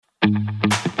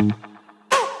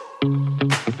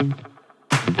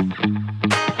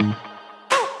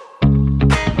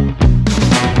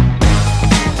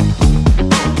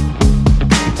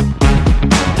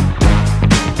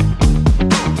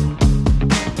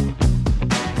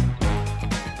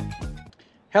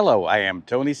Hello, I am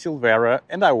Tony Silveira,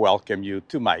 and I welcome you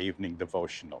to my evening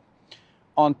devotional.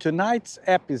 On tonight's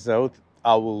episode,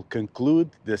 I will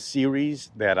conclude the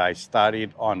series that I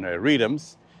started on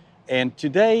rhythms, and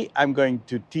today I'm going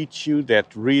to teach you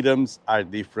that rhythms are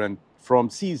different from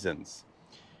seasons.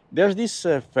 There's this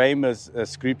famous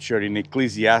scripture in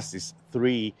Ecclesiastes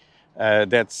 3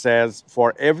 that says,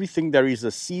 "For everything there is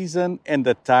a season and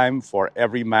a time for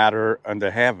every matter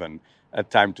under heaven, a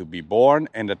time to be born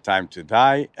and a time to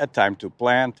die, a time to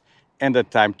plant and a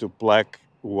time to pluck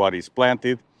what is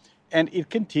planted." And it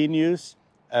continues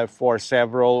for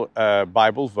several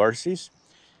Bible verses,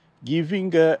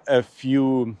 giving a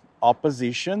few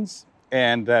oppositions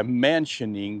and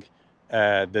mentioning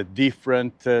the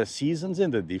different seasons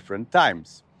and the different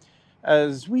times.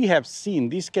 As we have seen,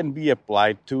 this can be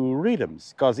applied to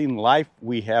rhythms, because in life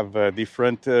we have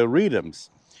different rhythms.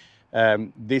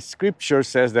 This scripture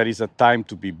says there is a time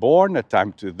to be born, a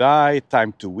time to die,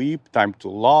 time to weep, time to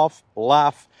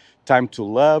laugh, time to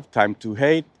love, time to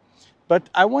hate. But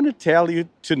I want to tell you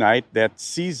tonight that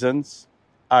seasons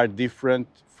are different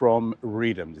from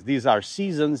rhythms. These are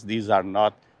seasons, these are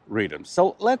not rhythms.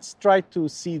 So let's try to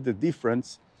see the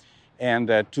difference and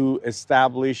to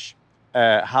establish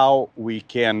how we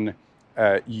can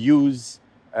use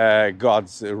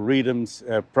God's rhythms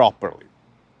properly.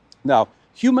 Now,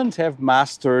 humans have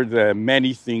mastered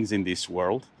many things in this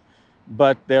world,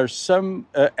 but there are some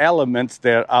elements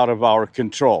that are out of our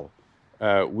control.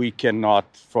 We cannot,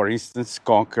 for instance,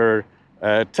 conquer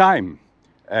time.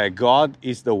 God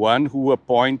is the one who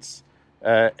appoints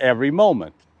every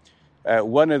moment.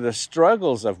 One of the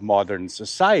struggles of modern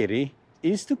society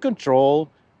is to control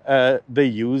the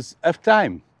use of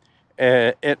time.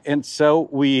 And so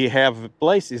we have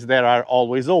places that are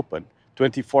always open,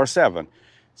 24/7.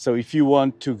 So if you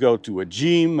want to go to a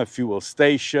gym, a fuel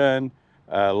station,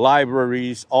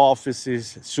 libraries,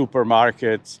 offices,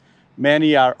 supermarkets,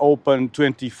 many are open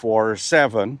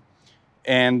 24/7.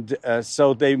 And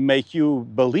so they make you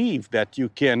believe that you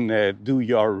can do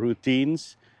your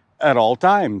routines at all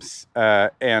times.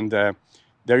 And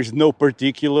there is no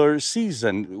particular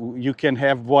season. You can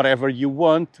have whatever you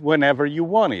want whenever you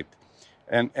want it.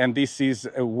 And this is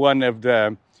one of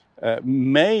the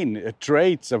main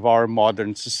traits of our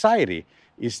modern society,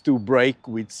 is to break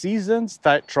with seasons,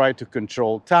 try to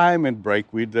control time, and break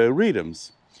with the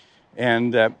rhythms.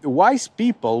 And wise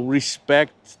people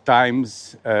respect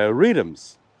time's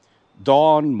rhythms: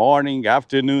 dawn, morning,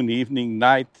 afternoon, evening,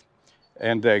 night.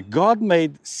 And God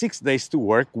made 6 days to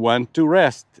work, one to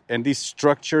rest. And this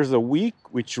structures a week,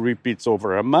 which repeats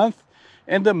over a month,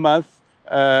 and the month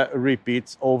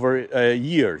repeats over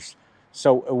years.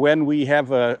 So when we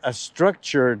have a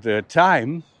structured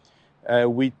time,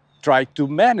 we try to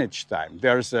manage time.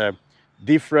 There's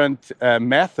different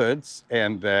methods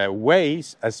and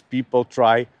ways as people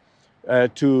try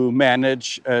to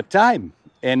manage time.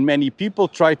 And many people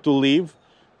try to live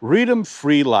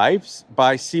rhythm-free lives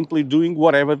by simply doing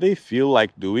whatever they feel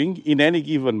like doing in any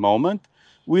given moment,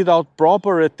 without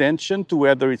proper attention to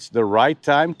whether it's the right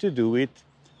time to do it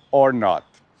or not.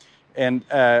 And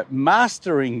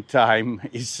mastering time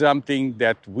is something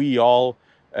that we all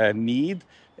need.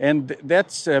 And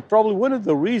that's probably one of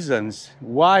the reasons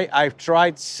why I've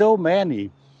tried so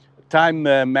many time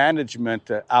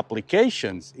management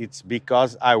applications. It's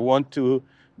because I want to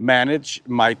manage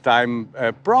my time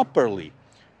properly.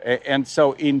 And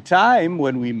so in time,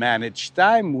 when we manage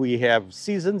time, we have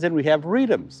seasons and we have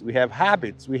rhythms, we have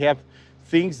habits, we have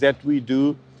things that we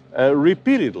do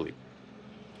repeatedly.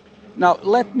 Now,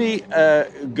 let me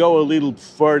go a little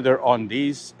further on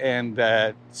this and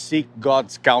seek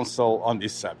God's counsel on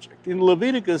this subject. In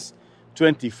Leviticus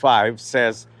 25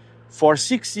 says, "For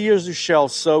 6 years you shall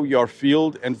sow your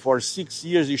field, and for 6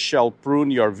 years you shall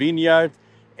prune your vineyard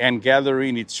and gather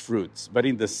in its fruits. But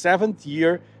in the 7th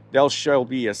year there shall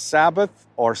be a Sabbath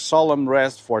or solemn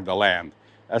rest for the land.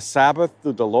 A Sabbath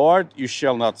to the Lord. You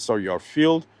shall not sow your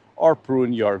field or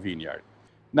prune your vineyard."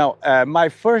 Now, my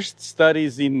first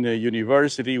studies in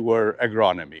university were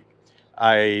agronomy.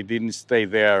 I didn't stay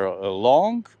there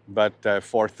long, but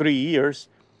for 3 years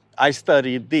I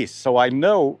studied this. So I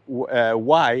know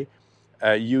why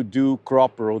you do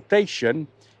crop rotation.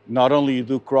 Not only you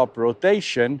do crop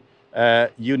rotation,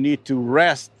 you need to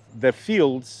rest the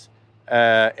fields,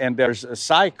 and there's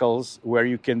cycles where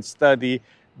you can study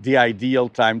the ideal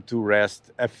time to rest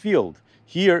a field.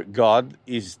 Here, God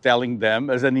is telling them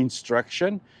as an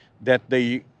instruction that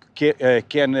they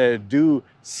can do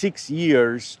 6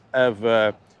 years of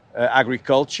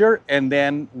agriculture, and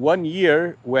then 1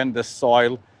 year when the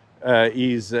soil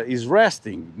is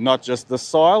resting. Not just the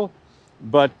soil,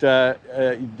 but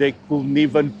they couldn't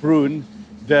even prune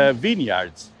the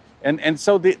vineyards. And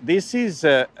so this is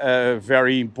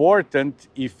very important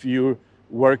if you're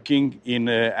working in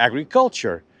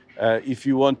agriculture. If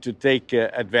you want to take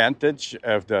advantage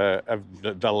of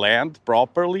the land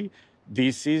properly,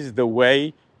 this is the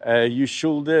way you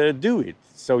should do it.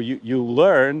 So you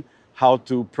learn how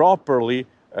to properly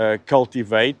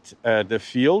cultivate the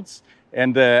fields,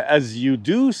 and as you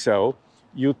do so,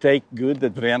 you take good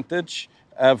advantage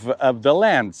of the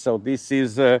land. So this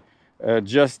is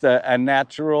just a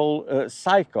natural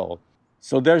cycle.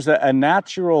 So there's a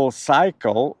natural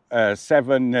cycle, a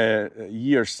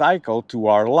 7-year cycle to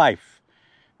our life.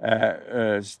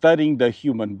 Studying the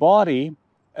human body,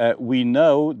 we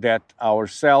know that our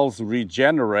cells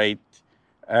regenerate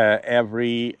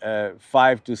every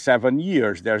 5 to 7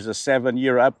 years. There's a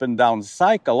 7-year up and down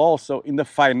cycle also in the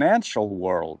financial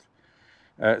world.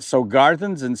 So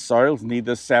gardens and soils need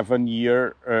a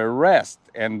 7-year rest.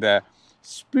 And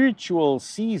spiritual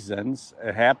seasons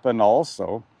happen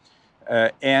also.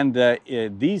 And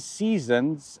these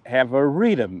seasons have a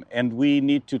rhythm, and we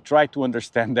need to try to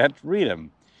understand that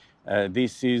rhythm.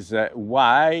 This is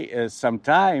why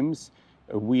sometimes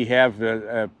we have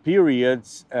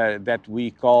periods that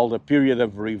we call the period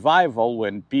of revival,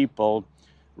 when people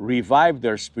revive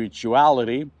their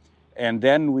spirituality, and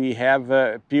then we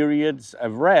have periods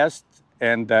of rest.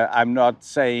 And I'm not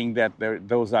saying that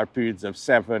those are periods of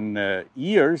 7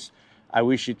 years. I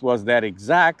wish it was that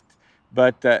exact.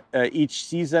 But each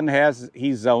season has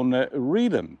his own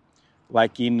rhythm.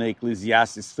 Like in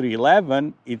Ecclesiastes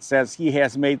 3:11, it says he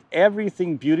has made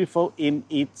everything beautiful in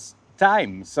its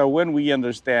time. So when we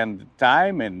understand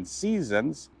time and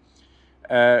seasons,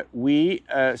 we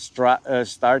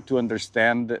start to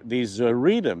understand these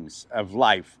rhythms of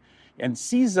life. And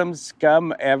seasons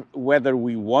come whether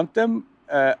we want them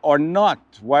or not.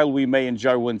 While we may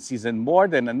enjoy one season more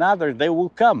than another, they will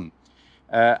come.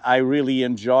 I really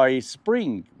enjoy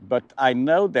spring, but I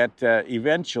know that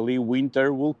eventually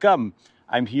winter will come.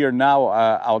 I'm here now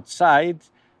outside,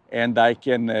 and I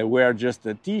can wear just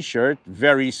a t-shirt.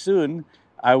 Very soon,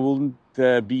 I won't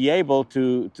be able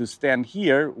to stand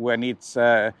here when it's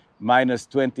minus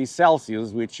 20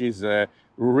 Celsius, which is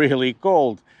really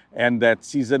cold. And that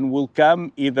season will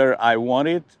come, either I want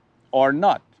it or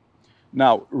not.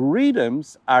 Now,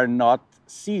 rhythms are not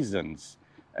seasons.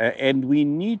 And we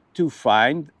need to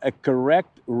find a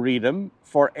correct rhythm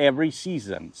for every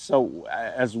season. So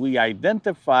as we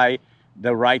identify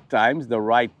the right times, the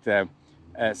right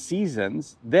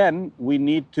seasons, then we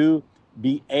need to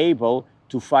be able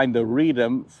to find a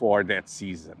rhythm for that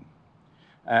season.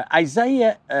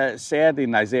 Isaiah said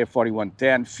in Isaiah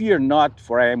 41:10, "Fear not,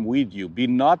 for I am with you. Be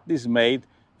not dismayed,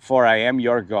 for I am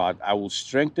your God. I will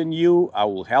strengthen you, I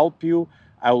will help you,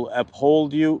 I will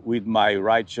uphold you with my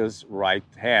righteous right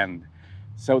hand."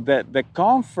 So the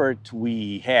comfort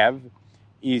we have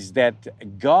is that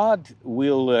God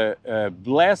will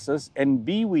bless us and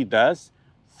be with us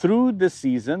through the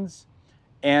seasons,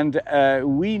 and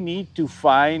we need to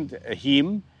find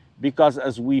Him, because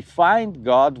as we find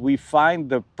God, we find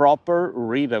the proper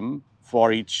rhythm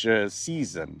for each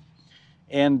season.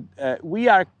 And we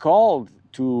are called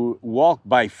to walk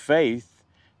by faith,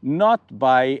 not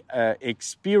by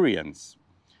experience.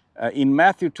 In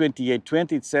Matthew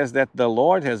 28:20, it says that the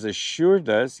Lord has assured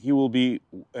us He will be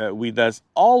with us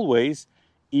always,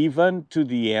 even to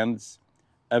the ends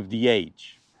of the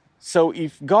age. So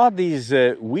if God is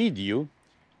with you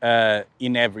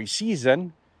in every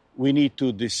season, we need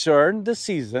to discern the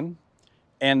season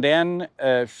and then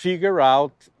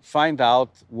find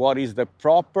out what is the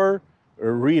proper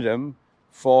rhythm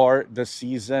for the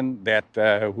season that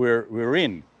we're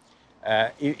in.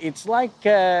 It's like,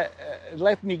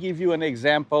 let me give you an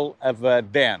example of a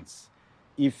dance.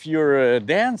 If you're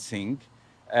dancing,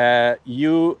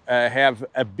 you have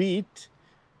a beat,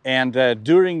 and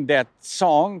during that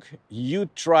song, you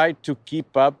try to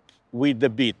keep up with the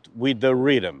beat, with the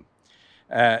rhythm.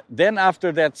 Then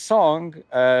after that song,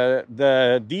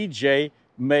 the DJ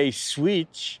may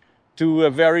switch to a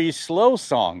very slow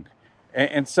song.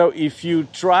 And so if you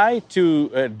try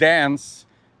to dance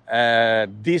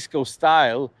disco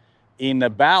style in a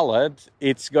ballad,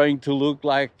 it's going to look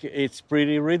like it's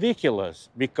pretty ridiculous,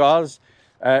 because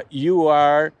you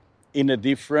are in a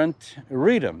different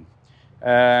rhythm.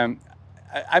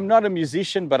 I'm not a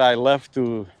musician, but I love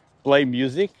to play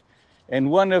music. And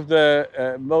one of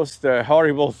the most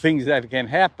horrible things that can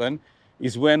happen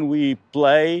is when we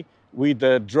play with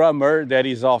a drummer that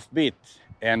is offbeat.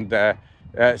 And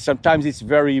sometimes it's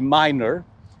very minor,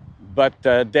 but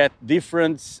that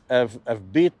difference of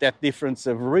beat, that difference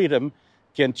of rhythm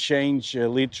can change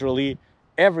literally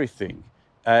everything.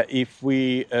 If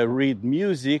we read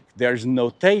music, there's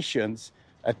notations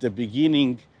at the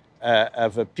beginning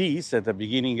of a piece, at the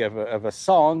beginning of a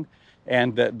song,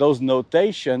 and those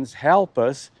notations help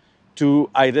us to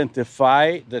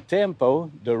identify the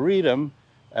tempo, the rhythm,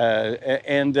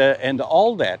 and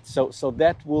all that. So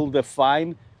that will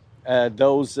define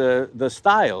those the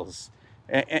styles,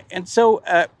 and so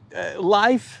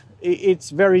life it's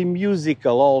very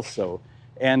musical also,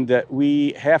 and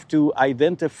we have to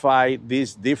identify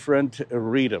these different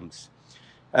rhythms.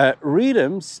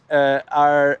 Rhythms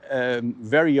are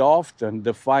very often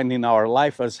defined in our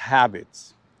life as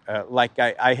habits. Like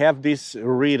I have this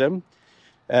rhythm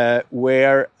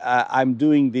where I'm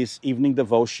doing this evening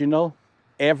devotional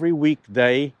every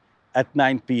weekday at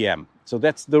 9 p.m. So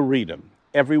that's the rhythm.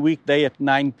 Every weekday at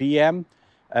 9 p.m.,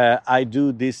 I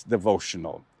do this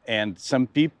devotional. And some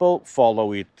people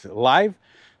follow it live.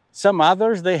 Some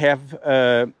others, they have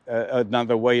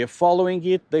another way of following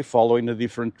it. They follow in a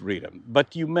different rhythm.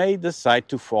 But you may decide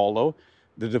to follow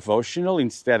the devotional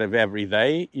instead of every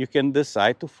day. You can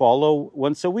decide to follow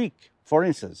once a week, for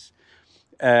instance.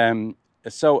 Um,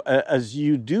 so as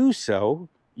you do so,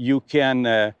 you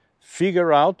can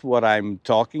figure out what I'm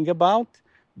talking about,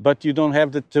 but you don't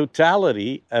have the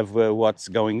totality of what's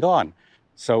going on.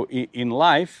 So in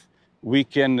life, we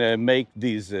can make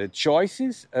these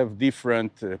choices of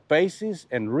different paces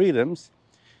and rhythms,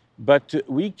 but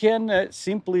we can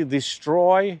simply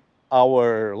destroy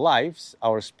our lives,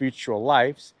 our spiritual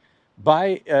lives,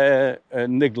 by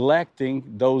neglecting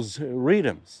those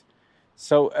rhythms.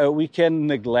 So we can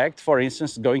neglect, for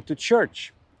instance, going to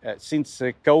church. Since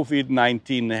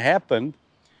COVID-19 happened,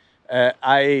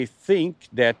 I think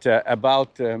that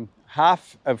about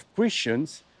half of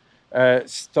Christians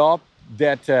stopped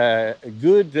that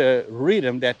good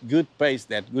rhythm, that good pace,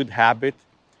 that good habit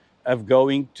of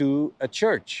going to a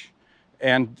church.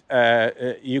 And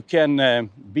you can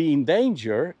be in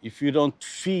danger if you don't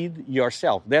feed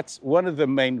yourself. That's one of the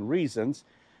main reasons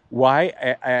why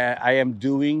I am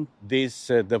doing this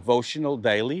devotional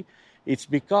daily. It's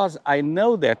because I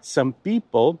know that some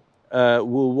people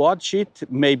will watch it,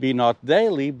 maybe not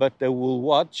daily, but they will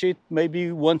watch it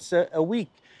maybe once a week.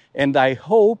 And I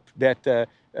hope that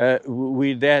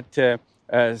with that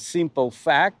simple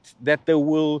fact, that they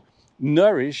will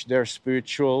nourish their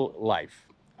spiritual life.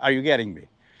 Are you getting me?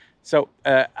 So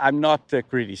I'm not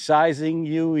criticizing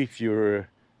you if you're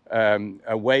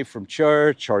away from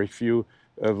church or if you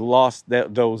have lost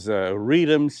those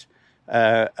rhythms,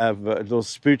 of those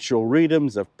spiritual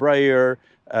rhythms of prayer,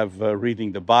 of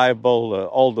reading the Bible,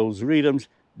 all those rhythms.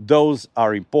 Those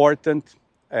are important.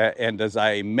 And as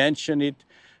I mentioned it,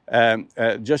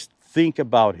 just think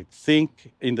about it.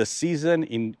 Think in the season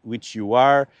in which you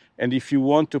are. And if you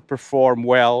want to perform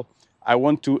well, I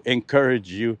want to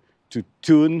encourage you to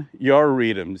tune your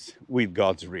rhythms with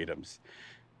God's rhythms.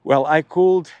 Well, I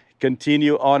could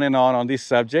continue on and on this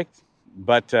subject,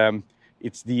 but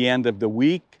it's the end of the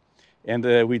week. And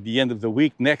with the end of the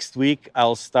week, next week,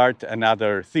 I'll start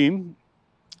another theme.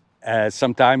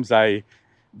 Sometimes I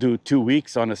do 2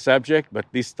 weeks on a subject, but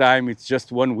this time it's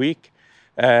just 1 week.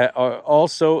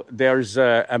 Also, there's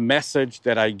a message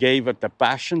that I gave at the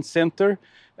Passion Center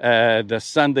the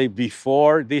Sunday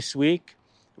before this week,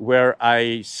 where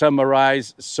I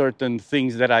summarize certain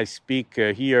things that I speak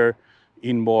here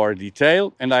in more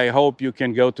detail. And I hope you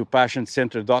can go to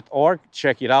passioncenter.org,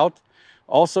 check it out.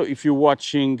 Also, if you're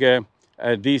watching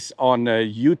this on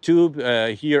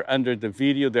YouTube, here under the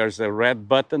video, there's a red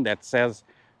button that says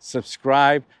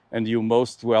subscribe, and you're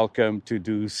most welcome to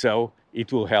do so.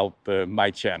 It will help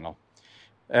my channel.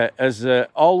 As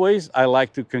always, I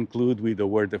like to conclude with a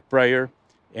word of prayer.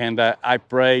 And I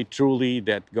pray truly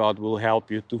that God will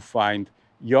help you to find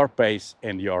your pace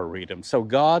and your rhythm. So,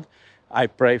 God, I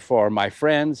pray for my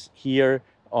friends here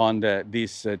on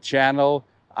this channel.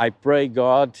 I pray,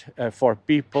 God, for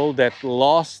people that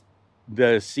lost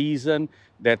the season,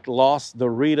 that lost the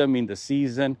rhythm in the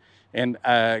season. And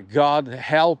God,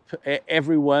 help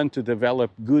everyone to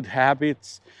develop good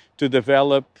habits, to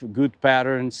develop good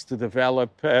patterns, to develop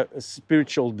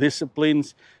spiritual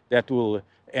disciplines that will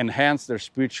enhance their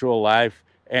spiritual life.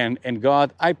 And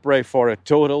God, I pray for a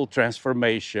total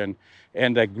transformation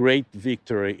and a great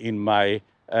victory in my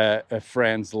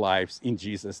friends' lives in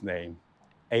Jesus' name.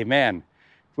 Amen.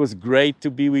 It was great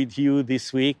to be with you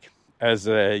this week. As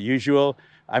usual,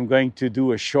 I'm going to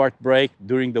do a short break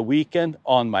during the weekend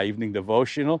on my evening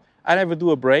devotional. I never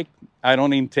do a break. I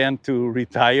don't intend to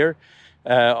retire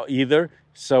either.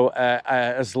 So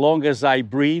as long as I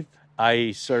breathe,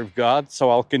 I serve God. So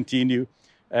I'll continue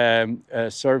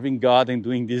serving God and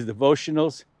doing these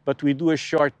devotionals. But we do a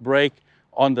short break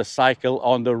on the cycle,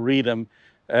 on the rhythm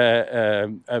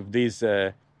of these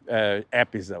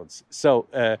episodes. So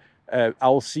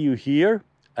I'll see you here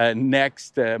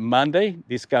next Monday,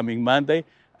 this coming Monday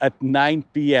at 9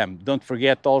 p.m. Don't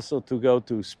forget also to go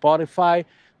to Spotify,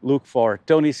 look for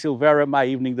Tony Silvera, My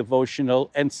Evening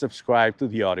Devotional, and subscribe to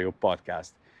the audio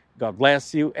podcast. God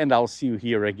bless you, and I'll see you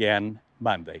here again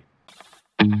Monday.